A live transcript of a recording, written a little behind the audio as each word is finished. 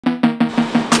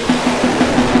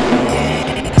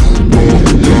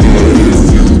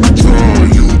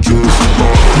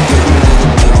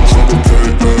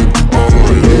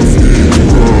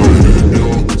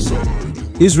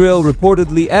Israel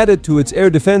reportedly added to its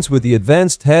air defense with the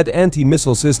advanced THAAD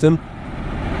anti-missile system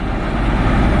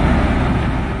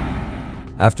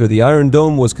after the Iron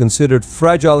Dome was considered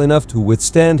fragile enough to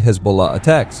withstand Hezbollah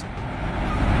attacks.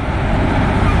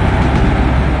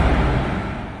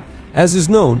 As is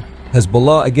known,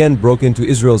 Hezbollah again broke into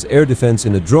Israel's air defense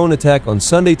in a drone attack on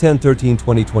Sunday,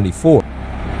 10/13/2024.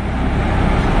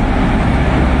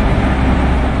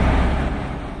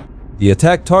 The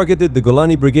attack targeted the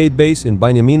Golani Brigade base in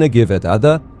Binyamin Givat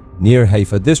Ada, near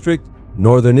Haifa district,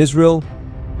 northern Israel.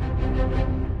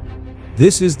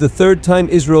 This is the third time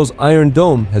Israel's Iron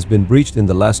Dome has been breached in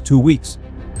the last 2 weeks.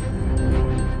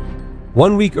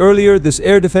 1 week earlier, this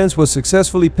air defense was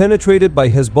successfully penetrated by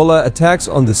Hezbollah attacks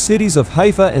on the cities of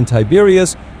Haifa and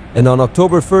Tiberias, and on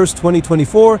October 1st,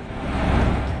 2024,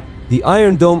 the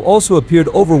Iron Dome also appeared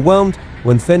overwhelmed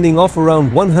when fending off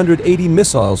around 180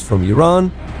 missiles from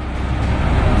Iran.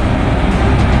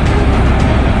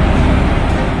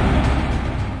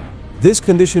 This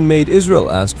condition made Israel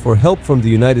ask for help from the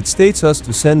United States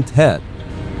to send THAAD.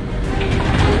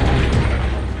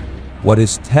 What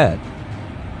is THAAD?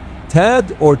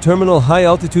 THAAD, or Terminal High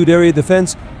Altitude Area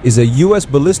Defense, is a U.S.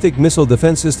 ballistic missile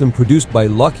defense system produced by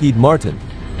Lockheed Martin.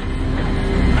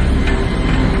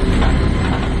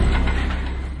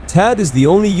 THAAD is the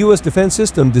only U.S. defense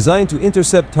system designed to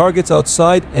intercept targets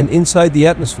outside and inside the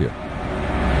atmosphere.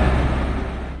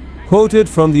 Quoted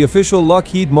from the official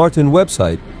Lockheed Martin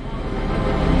website,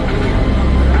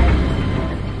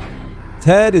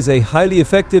 THAAD is a highly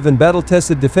effective and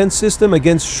battle-tested defense system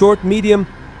against short, medium,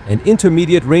 and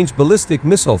intermediate-range ballistic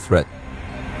missile threat.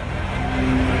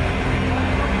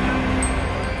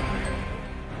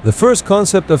 The first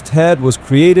concept of THAAD was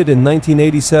created in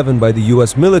 1987 by the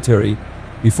U.S. military,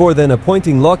 before then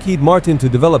appointing Lockheed Martin to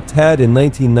develop THAAD in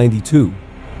 1992.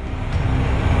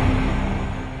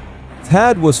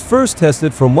 THAAD was first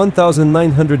tested from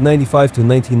 1995 to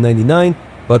 1999,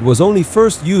 but was only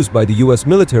first used by the U.S.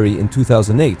 military in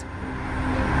 2008.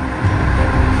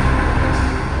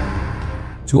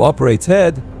 To operate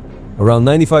THAAD, around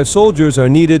 95 soldiers are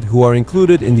needed who are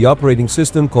included in the operating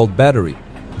system called battery.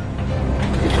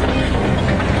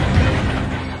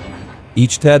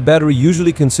 Each THAAD battery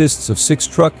usually consists of 6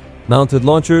 truck-mounted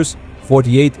launchers,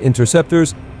 48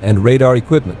 interceptors, and radar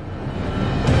equipment.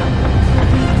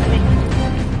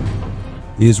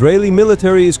 The Israeli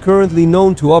military is currently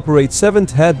known to operate 7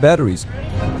 THAAD batteries,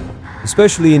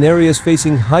 especially in areas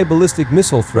facing high ballistic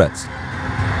missile threats.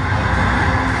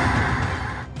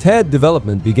 THAAD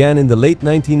development began in the late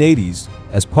 1980s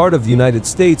as part of the United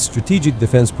States Strategic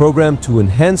Defense Program to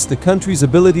enhance the country's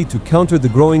ability to counter the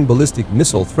growing ballistic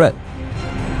missile threat.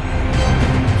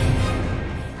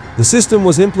 The system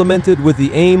was implemented with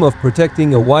the aim of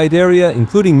protecting a wide area,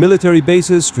 including military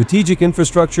bases, strategic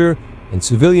infrastructure, and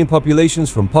civilian populations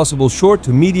from possible short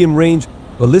to medium-range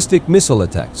ballistic missile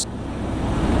attacks.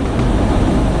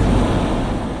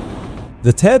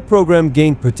 The THAAD program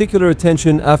gained particular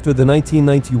attention after the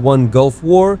 1991 Gulf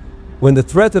War, when the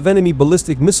threat of enemy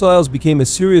ballistic missiles became a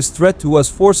serious threat to US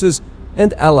forces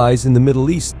and allies in the Middle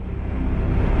East.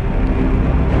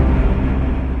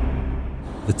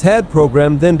 The THAAD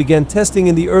program then began testing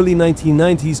in the early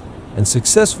 1990s and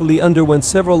successfully underwent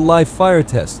several live-fire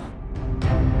tests.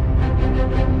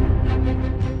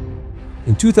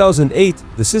 In 2008,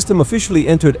 the system officially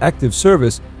entered active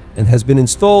service and has been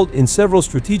installed in several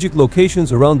strategic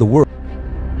locations around the world.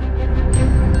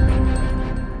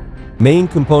 Main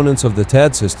components of the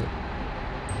THAAD system.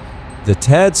 The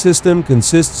THAAD system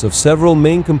consists of several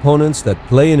main components that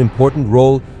play an important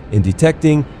role in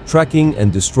detecting, tracking,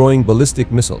 and destroying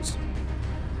ballistic missiles.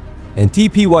 And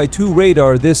TPY-2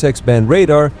 radar, this X-band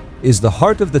radar, is the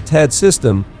heart of the THAAD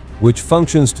system, which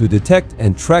functions to detect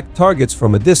and track targets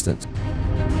from a distance.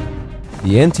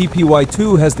 The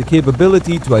NTPY-2 has the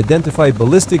capability to identify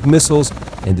ballistic missiles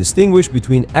and distinguish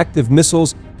between active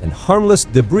missiles and harmless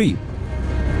debris.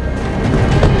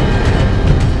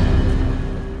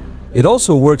 It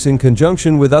also works in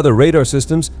conjunction with other radar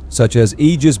systems, such as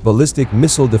Aegis ballistic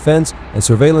missile defense and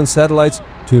surveillance satellites,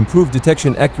 to improve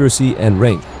detection accuracy and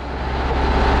range.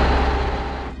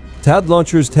 THAAD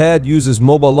launchers. THAAD uses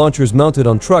mobile launchers mounted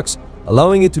on trucks,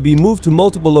 allowing it to be moved to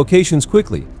multiple locations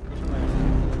quickly.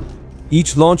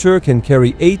 Each launcher can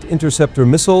carry 8 interceptor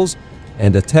missiles,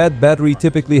 and a THAAD battery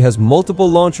typically has multiple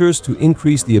launchers to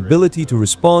increase the ability to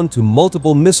respond to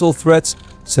multiple missile threats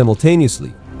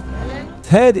simultaneously.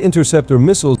 THAAD interceptor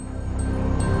missiles.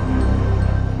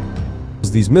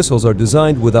 These missiles are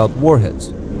designed without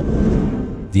warheads.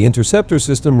 The interceptor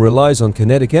system relies on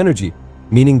kinetic energy,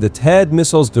 meaning the THAAD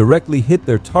missiles directly hit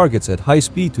their targets at high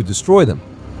speed to destroy them.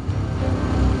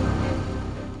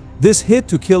 This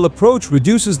hit-to-kill approach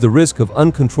reduces the risk of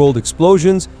uncontrolled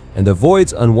explosions and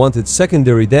avoids unwanted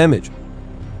secondary damage.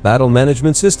 Battle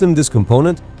Management System. This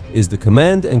component is the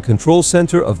command and control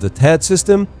center of the THAAD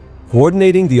system,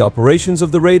 coordinating the operations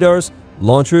of the radars,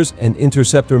 launchers, and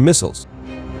interceptor missiles.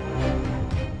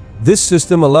 This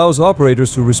system allows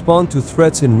operators to respond to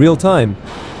threats in real time,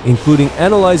 including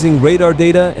analyzing radar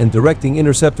data and directing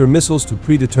interceptor missiles to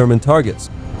predetermined targets.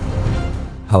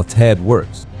 How THAAD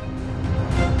works.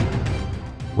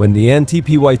 When the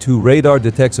AN/TPY-2 radar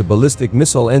detects a ballistic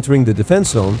missile entering the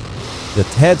defense zone, the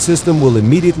THAAD system will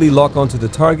immediately lock onto the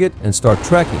target and start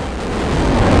tracking.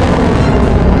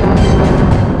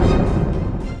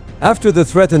 After the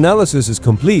threat analysis is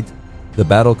complete, the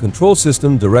battle control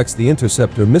system directs the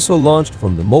interceptor missile launched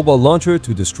from the mobile launcher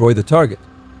to destroy the target.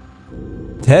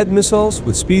 THAAD missiles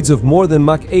with speeds of more than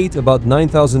Mach 8, about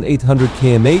 9,800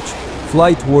 km/h,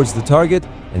 fly towards the target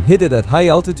and hit it at high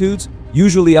altitudes,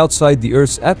 usually outside the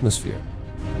Earth's atmosphere.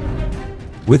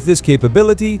 With this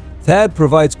capability, THAAD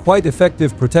provides quite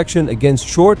effective protection against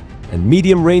short and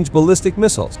medium-range ballistic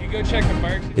missiles. You go check the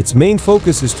mark. Its main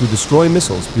focus is to destroy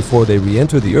missiles before they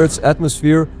re-enter the Earth's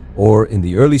atmosphere or in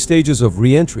the early stages of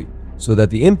re-entry, so that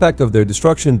the impact of their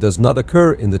destruction does not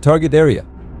occur in the target area.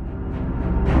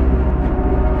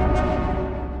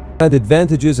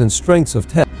 Advantages and strengths of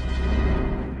THAAD.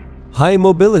 High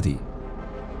mobility.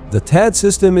 The THAAD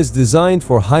system is designed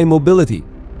for high mobility.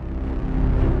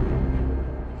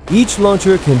 Each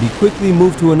launcher can be quickly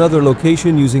moved to another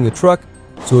location using a truck,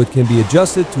 so it can be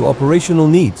adjusted to operational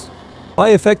needs. High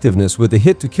effectiveness with the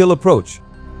hit-to-kill approach.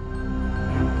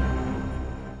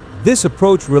 This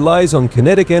approach relies on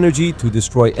kinetic energy to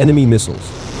destroy enemy missiles.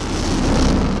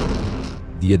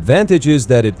 The advantage is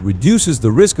that it reduces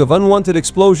the risk of unwanted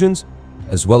explosions,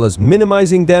 as well as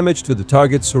minimizing damage to the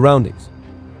target's surroundings.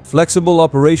 Flexible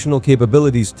operational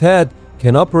capabilities. THAAD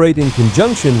can operate in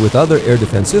conjunction with other air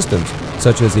defense systems,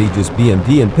 such as Aegis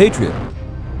BMD and Patriot.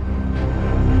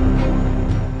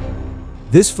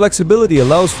 This flexibility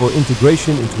allows for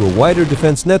integration into a wider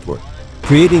defense network,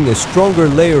 creating a stronger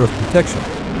layer of protection.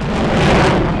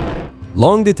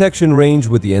 Long detection range.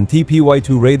 With the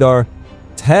AN/TPY-2 radar,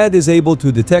 THAAD is able to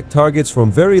detect targets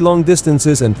from very long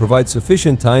distances and provide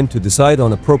sufficient time to decide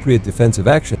on appropriate defensive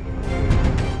action.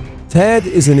 THAAD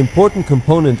is an important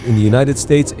component in the United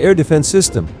States air defense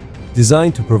system,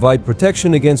 designed to provide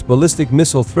protection against ballistic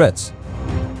missile threats.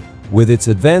 With its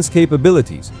advanced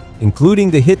capabilities,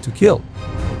 including the hit-to-kill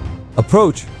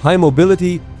approach, high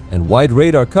mobility, and wide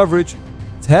radar coverage,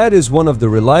 THAAD is one of the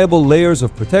reliable layers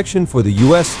of protection for the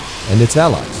US and its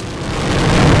allies.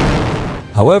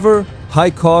 However,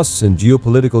 high costs and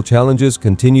geopolitical challenges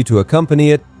continue to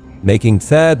accompany it, making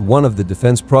THAAD one of the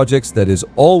defense projects that is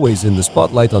always in the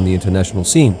spotlight on the international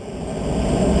scene.